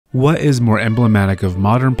What is more emblematic of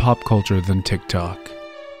modern pop culture than TikTok?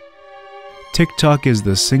 TikTok is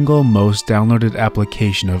the single most downloaded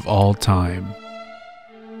application of all time.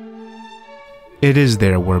 It is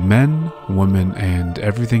there where men, women, and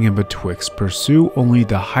everything in betwixt pursue only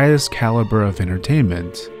the highest caliber of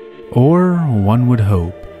entertainment. Or, one would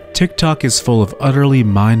hope. TikTok is full of utterly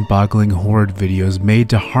mind-boggling horrid videos made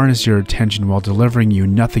to harness your attention while delivering you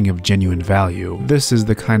nothing of genuine value. This is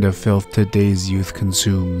the kind of filth today's youth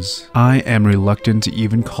consumes. I am reluctant to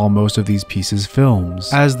even call most of these pieces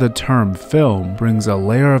films, as the term film brings a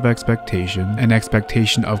layer of expectation, an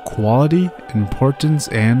expectation of quality, importance,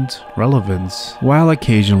 and relevance. While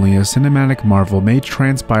occasionally a cinematic marvel may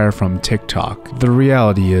transpire from TikTok, the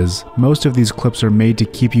reality is, most of these clips are made to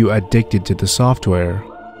keep you addicted to the software.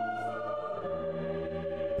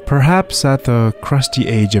 Perhaps at the crusty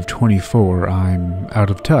age of 24, I'm out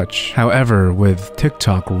of touch. However, with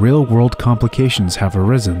TikTok, real-world complications have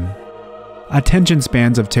arisen. Attention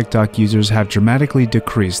spans of TikTok users have dramatically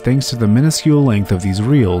decreased thanks to the minuscule length of these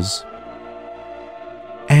reels.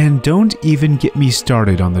 And don't even get me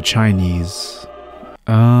started on the Chinese.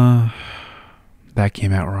 That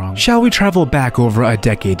came out wrong. Shall we travel back over a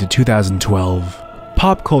decade to 2012?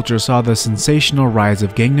 Pop culture saw the sensational rise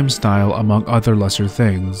of Gangnam Style among other lesser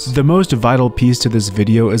things. The most vital piece to this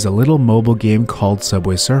video is a little mobile game called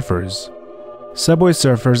Subway Surfers. Subway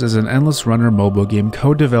Surfers is an endless runner mobile game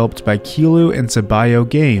co-developed by Keelvin and Sabayo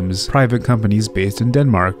Games, private companies based in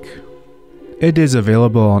Denmark. It is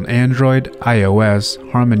available on Android, iOS,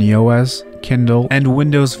 HarmonyOS, Kindle, and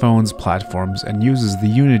Windows Phones platforms and uses the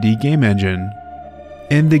Unity game engine.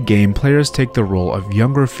 In the game, players take the role of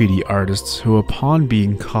young graffiti artists who, upon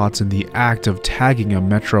being caught in the act of tagging a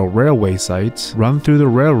metro railway site, run through the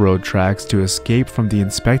railroad tracks to escape from the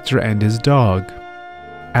inspector and his dog.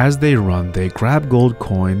 As they run, they grab gold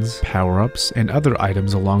coins, power-ups, and other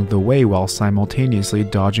items along the way while simultaneously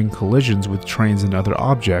dodging collisions with trains and other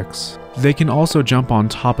objects. They can also jump on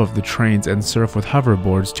top of the trains and surf with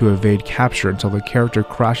hoverboards to evade capture until the character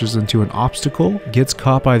crashes into an obstacle, gets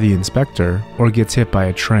caught by the inspector, or gets hit by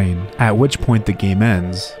a train, at which point the game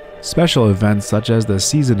ends. Special events such as the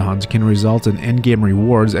season hunt can result in in-game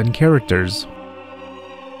rewards and characters.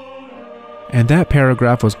 And that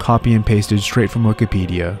paragraph was copy and pasted straight from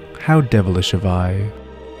Wikipedia. How devilish of I.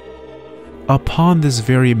 Upon this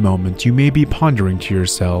very moment, you may be pondering to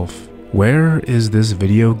yourself, where is this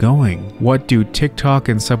video going? What do TikTok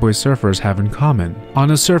and Subway Surfers have in common?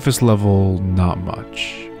 On a surface level, not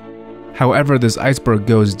much. However, this iceberg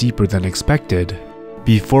goes deeper than expected.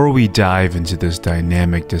 Before we dive into this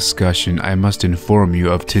dynamic discussion, I must inform you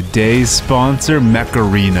of today's sponsor,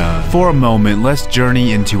 Mecharena. For a moment, let's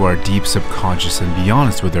journey into our deep subconscious and be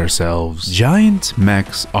honest with ourselves. Giant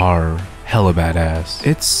mechs are hella badass.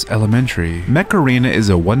 It's elementary. Mecharena is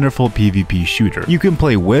a wonderful PvP shooter. You can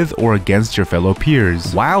play with or against your fellow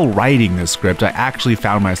peers. While writing this script, I actually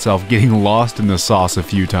found myself getting lost in the sauce a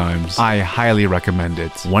few times. I highly recommend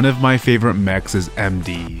it. One of my favorite mechs is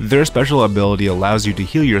MD. Their special ability allows you to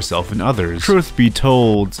heal yourself and others. Truth be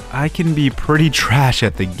told, I can be pretty trash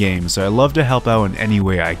at the game, so I love to help out in any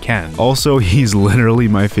way I can. Also, he's literally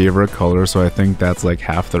my favorite color, so I think that's like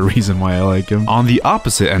half the reason why I like him. On the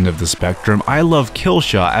opposite end of the spectrum, I love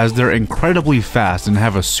Killshot as they're incredibly fast and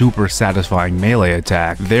have a super satisfying melee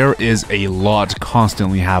attack. There is a lot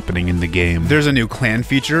constantly happening in the game. There's a new clan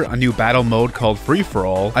feature, a new battle mode called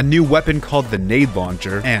Free-for-All, a new weapon called the Nade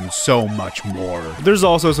Launcher, and so much more. There's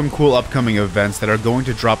also some cool upcoming events that are going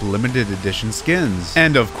to drop limited edition skins.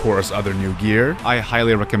 And of course, other new gear. I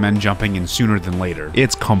highly recommend jumping in sooner than later.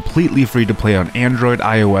 It's completely free to play on Android,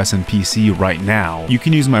 iOS, and PC right now. You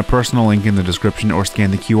can use my personal link in the description or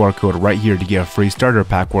scan the QR code right here to get a free starter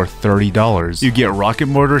pack worth $30. You get Rocket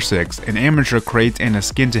Mortar 6, an amateur crate, and a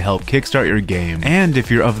skin to help kickstart your game. And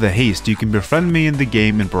if you're of the haste, you can befriend me in the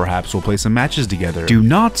game and perhaps we'll play some matches together. Do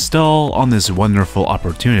not stall on this wonderful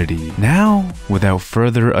opportunity. Now, without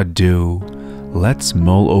further ado, let's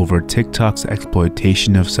mull over TikTok's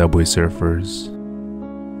exploitation of Subway Surfers.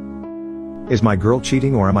 Is my girl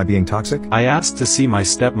cheating or am I being toxic? I asked to see my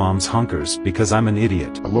stepmom's hunkers because I'm an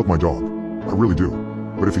idiot. I love my dog. I really do.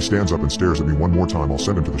 But if he stands up and stares at me one more time, I'll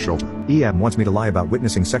send him to the shelter. EM wants me to lie about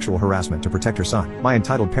witnessing sexual harassment to protect her son. My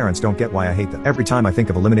entitled parents don't get why I hate them. Every time I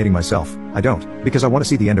think of eliminating myself, I don't, because I want to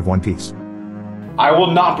see the end of One Piece. I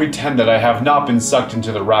will not pretend that I have not been sucked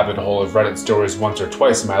into the rabbit hole of Reddit stories once or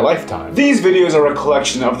twice in my lifetime. These videos are a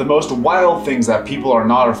collection of the most wild things that people are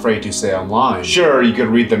not afraid to say online. Sure, you could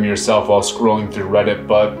read them yourself while scrolling through Reddit,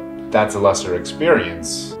 but that's a lesser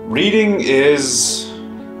experience. Reading is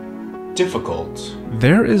difficult.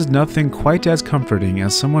 There is nothing quite as comforting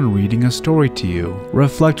as someone reading a story to you.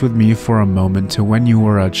 Reflect with me for a moment to when you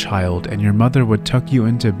were a child and your mother would tuck you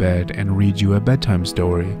into bed and read you a bedtime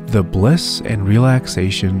story. The bliss and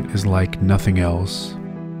relaxation is like nothing else.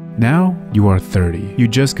 Now, you are 30. You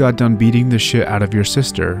just got done beating the shit out of your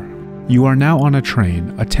sister. You are now on a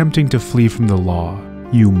train, attempting to flee from the law.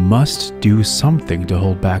 You must do something to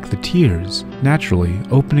hold back the tears. Naturally,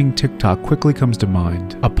 opening TikTok quickly comes to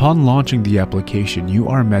mind. Upon launching the application, you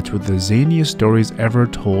are met with the zaniest stories ever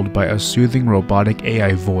told by a soothing robotic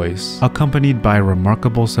AI voice, accompanied by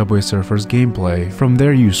remarkable Subway Surfers gameplay. From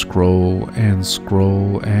there you scroll and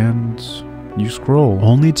scroll and you scroll,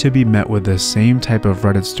 only to be met with the same type of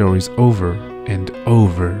Reddit stories over and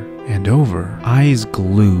over and over, eyes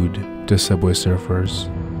glued to Subway Surfers.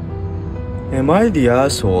 Am I the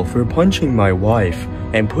asshole for punching my wife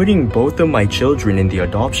and putting both of my children in the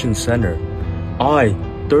adoption center? I,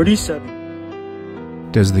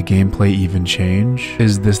 37. Does the gameplay even change?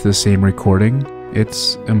 Is this the same recording?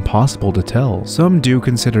 It's impossible to tell. Some do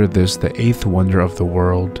consider this the 8th wonder of the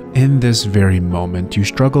world. In this very moment, you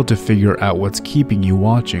struggle to figure out what's keeping you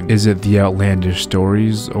watching. Is it the outlandish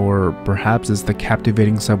stories, or perhaps it's the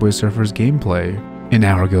captivating Subway Surfers gameplay? An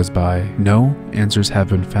hour goes by. No answers have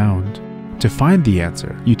been found. To find the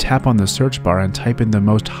answer, you tap on the search bar and type in the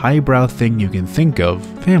most highbrow thing you can think of,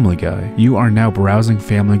 Family Guy. You are now browsing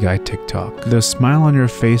Family Guy TikTok. The smile on your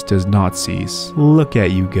face does not cease. Look at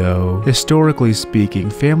you go. Historically speaking,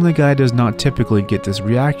 Family Guy does not typically get this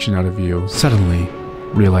reaction out of you. Suddenly,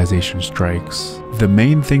 realization strikes. The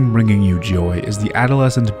main thing bringing you joy is the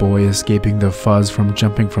adolescent boy escaping the fuzz from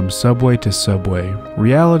jumping from subway to subway.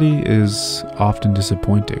 Reality is often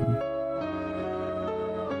disappointing.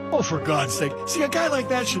 Oh, for God's sake. See, a guy like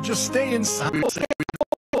that should just stay inside. This is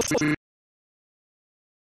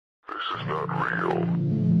not real.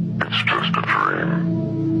 It's just a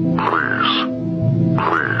dream. Please,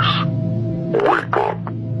 wake up.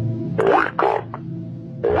 Wake up.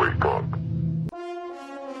 Wake up.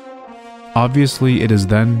 Obviously, it is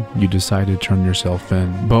then you decide to turn yourself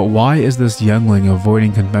in. But why is this youngling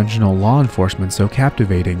avoiding conventional law enforcement so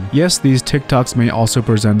captivating? Yes, these TikToks may also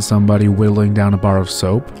present somebody whittling down a bar of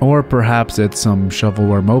soap, or perhaps it's some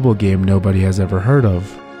shovelware mobile game nobody has ever heard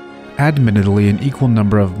of. Admittedly, an equal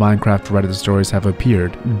number of Minecraft Reddit stories have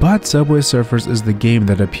appeared, but Subway Surfers is the game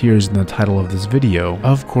that appears in the title of this video.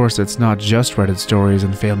 Of course, it's not just Reddit stories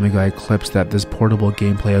and Family Guy clips that this portable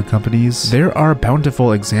gameplay accompanies. There are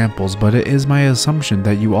bountiful examples, but it is my assumption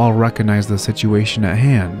that you all recognize the situation at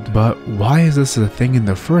hand. But why is this a thing in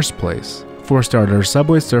the first place? For starters,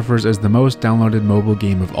 Subway Surfers is the most downloaded mobile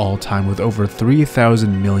game of all time with over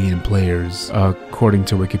 3,000 million players, according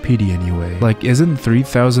to Wikipedia anyway. Like, isn't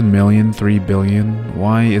 3,000 million 3 billion?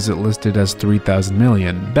 Why is it listed as 3,000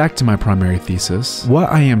 million? Back to my primary thesis. What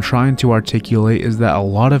I am trying to articulate is that a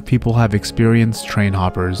lot of people have experienced train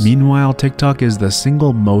hoppers. Meanwhile, TikTok is the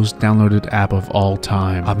single most downloaded app of all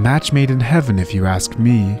time. A match made in heaven if you ask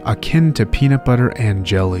me, akin to peanut butter and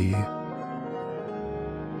jelly.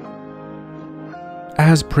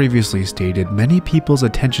 As previously stated, many people's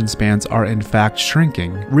attention spans are in fact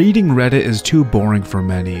shrinking. Reading Reddit is too boring for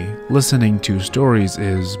many. Listening to stories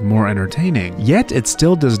is more entertaining. Yet it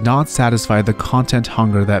still does not satisfy the content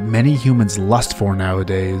hunger that many humans lust for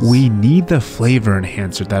nowadays. We need the flavor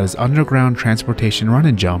enhancer that is underground transportation run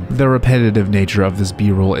and jump. The repetitive nature of this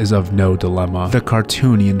B-roll is of no dilemma. The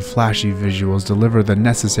cartoony and flashy visuals deliver the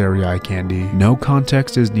necessary eye candy. No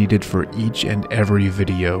context is needed for each and every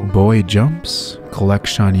video. Boy jumps,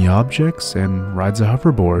 collects shiny objects, and rides a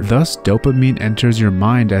hoverboard. Thus, dopamine enters your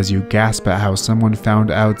mind as you gasp at how someone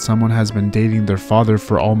found out someone has been dating their father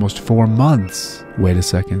for almost 4 months. Wait a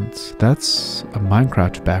second, that's a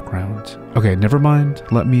Minecraft background. Okay, never mind,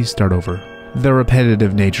 let me start over. The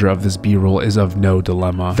repetitive nature of this B-roll is of no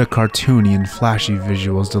dilemma. The cartoony and flashy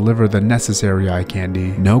visuals deliver the necessary eye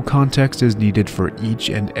candy. No context is needed for each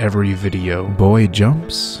and every video. Boy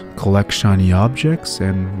jumps, collects shiny objects,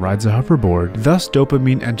 and rides a hoverboard. Thus,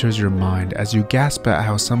 dopamine enters your mind as you gasp at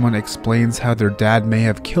how someone explains how their dad may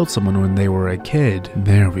have killed someone when they were a kid.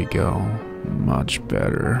 There we go. Much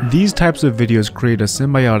better. These types of videos create a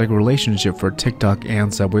symbiotic relationship for TikTok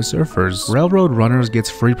and Subway Surfers. Railroad Runners gets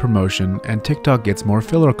free promotion and TikTok gets more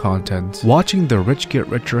filler content. Watching the rich get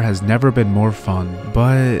richer has never been more fun,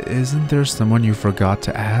 but isn't there someone you forgot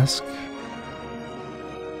to ask?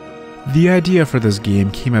 The idea for this game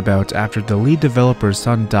came about after the lead developer's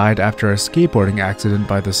son died after a skateboarding accident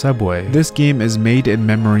by the subway. This game is made in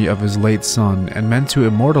memory of his late son and meant to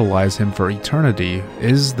immortalize him for eternity.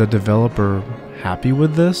 Is the developer happy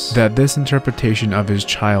with this? That this interpretation of his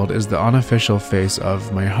child is the unofficial face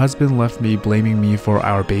of "my husband left me blaming me for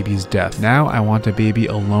our baby's death. Now I want a baby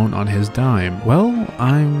alone on his dime." Well,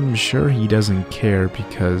 I'm sure he doesn't care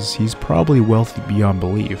because he's probably wealthy beyond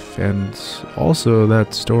belief, and also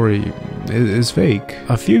that story is fake.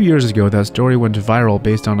 A few years ago, that story went viral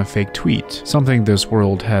based on a fake tweet, something this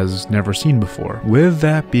world has never seen before. With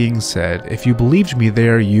that being said, if you believed me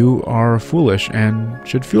there, you are foolish and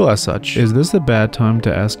should feel as such. Is this a bad time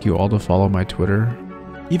to ask you all to follow my Twitter?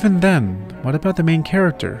 Even then, what about the main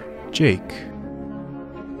character, Jake?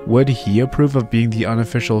 Would he approve of being the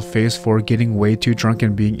unofficial face for getting way too drunk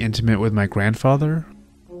and being intimate with my grandfather?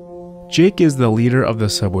 Jake is the leader of the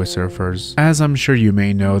Subway Surfers. As I'm sure you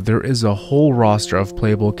may know, there is a whole roster of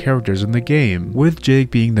playable characters in the game. With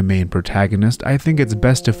Jake being the main protagonist, I think it's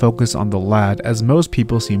best to focus on the lad as most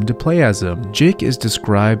people seem to play as him. Jake is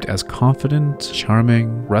described as confident,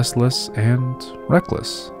 charming, restless, and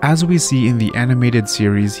reckless. As we see in the animated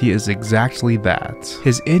series, he is exactly that.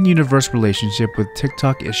 His in-universe relationship with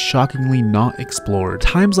TikTok is shockingly not explored.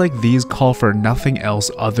 Times like these call for nothing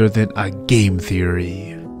else other than a game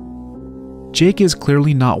theory. Jake is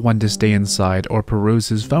clearly not one to stay inside or peruse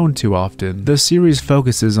his phone too often. The series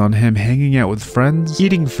focuses on him hanging out with friends,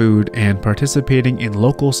 eating food, and participating in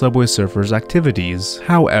local Subway Surfers activities.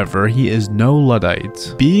 However, he is no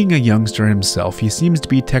Luddite. Being a youngster himself, he seems to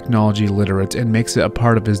be technology literate and makes it a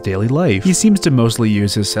part of his daily life. He seems to mostly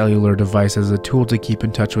use his cellular device as a tool to keep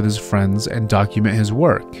in touch with his friends and document his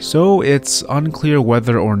work. So it's unclear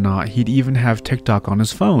whether or not he'd even have TikTok on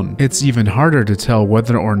his phone. It's even harder to tell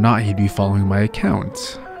whether or not he'd be following my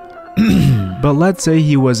account. But let's say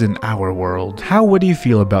he was in our world. How would he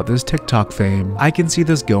feel about this TikTok fame? I can see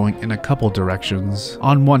this going in a couple directions.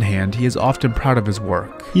 On one hand, he is often proud of his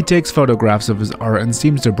work. He takes photographs of his art and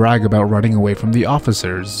seems to brag about running away from the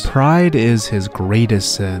officers. Pride is his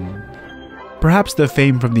greatest sin. Perhaps the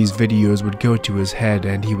fame from these videos would go to his head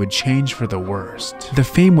and he would change for the worst. The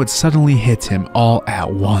fame would suddenly hit him all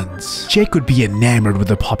at once. Jake would be enamored with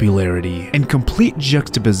the popularity. In complete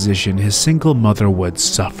juxtaposition, his single mother would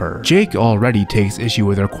suffer. Jake already takes issue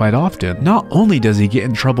with her quite often. Not only does he get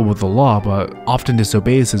in trouble with the law, but often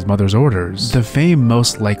disobeys his mother's orders. The fame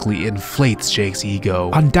most likely inflates Jake's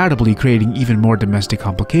ego, undoubtedly creating even more domestic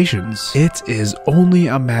complications. It is only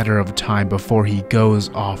a matter of time before he goes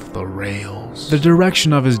off the rails. The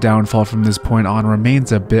direction of his downfall from this point on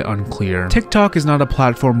remains a bit unclear. TikTok is not a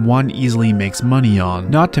platform one easily makes money on.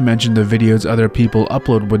 Not to mention the videos other people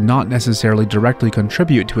upload would not necessarily directly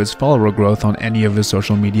contribute to his follower growth on any of his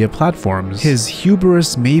social media platforms. His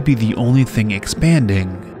hubris may be the only thing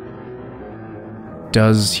expanding.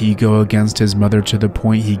 Does he go against his mother to the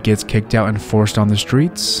point he gets kicked out and forced on the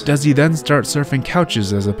streets? Does he then start surfing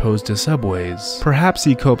couches as opposed to subways? Perhaps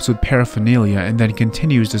he copes with paraphernalia and then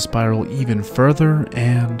continues to spiral even further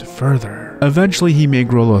and further. Eventually he may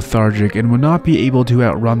grow lethargic and will not be able to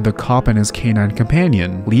outrun the cop and his canine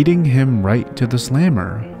companion, leading him right to the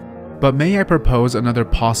slammer. But may I propose another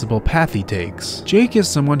possible path he takes? Jake is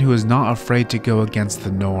someone who is not afraid to go against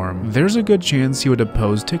the norm. There's a good chance he would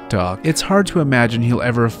oppose TikTok. It's hard to imagine he'll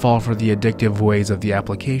ever fall for the addictive ways of the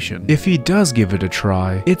application. If he does give it a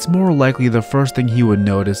try, it's more likely the first thing he would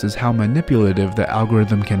notice is how manipulative the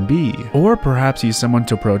algorithm can be. Or perhaps he's someone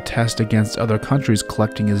to protest against other countries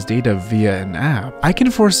collecting his data via an app. I can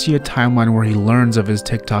foresee a timeline where he learns of his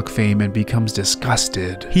TikTok fame and becomes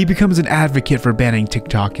disgusted. He becomes an advocate for banning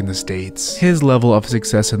TikTok in the States. His level of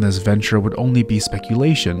success in this venture would only be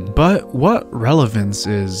speculation. But what relevance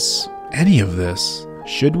is any of this?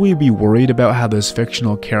 Should we be worried about how this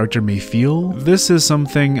fictional character may feel? This is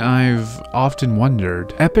something I've often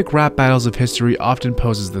wondered. Epic rap battles of history often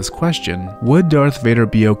poses this question. Would Darth Vader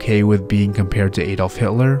be okay with being compared to Adolf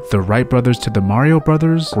Hitler? The Wright brothers to the Mario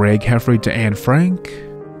brothers? Greg Heffrey to Anne Frank?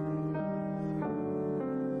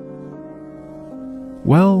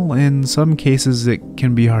 Well, in some cases it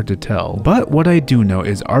can be hard to tell. But what I do know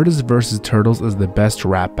is Artists vs Turtles is the best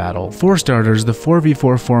rap battle. For starters, the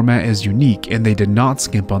 4v4 format is unique and they did not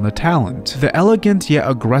skimp on the talent. The elegant yet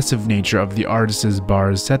aggressive nature of the artists'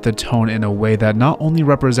 bars set the tone in a way that not only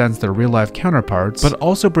represents their real-life counterparts, but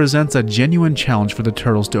also presents a genuine challenge for the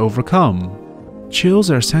Turtles to overcome.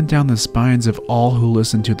 Chills are sent down the spines of all who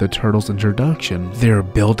listen to the Turtles' introduction. Their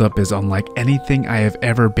build-up is unlike anything I have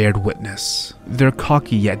ever bared witness. Their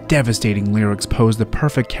cocky yet devastating lyrics pose the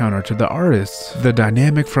perfect counter to the artists. The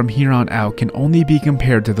dynamic from here on out can only be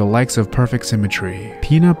compared to the likes of Perfect Symmetry,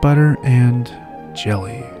 Peanut Butter, and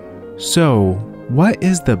Jelly. So, what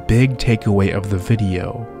is the big takeaway of the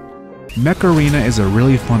video? Mech Arena is a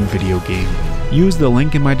really fun video game. Use the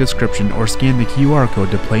link in my description or scan the QR code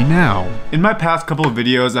to play now. In my past couple of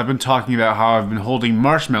videos, I've been talking about how I've been holding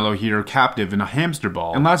Marshmallow here captive in a hamster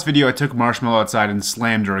ball. In last video, I took Marshmallow outside and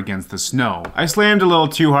slammed her against the snow. I slammed a little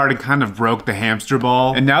too hard and kind of broke the hamster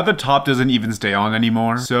ball, and now the top doesn't even stay on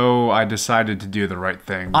anymore, so I decided to do the right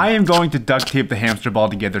thing. I am going to duct tape the hamster ball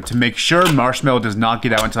together to make sure Marshmallow does not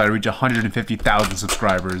get out until I reach 150,000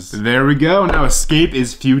 subscribers. There we go, now escape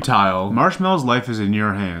is futile. Marshmallow's life is in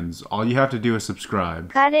your hands. All you have to do is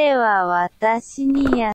subscribe.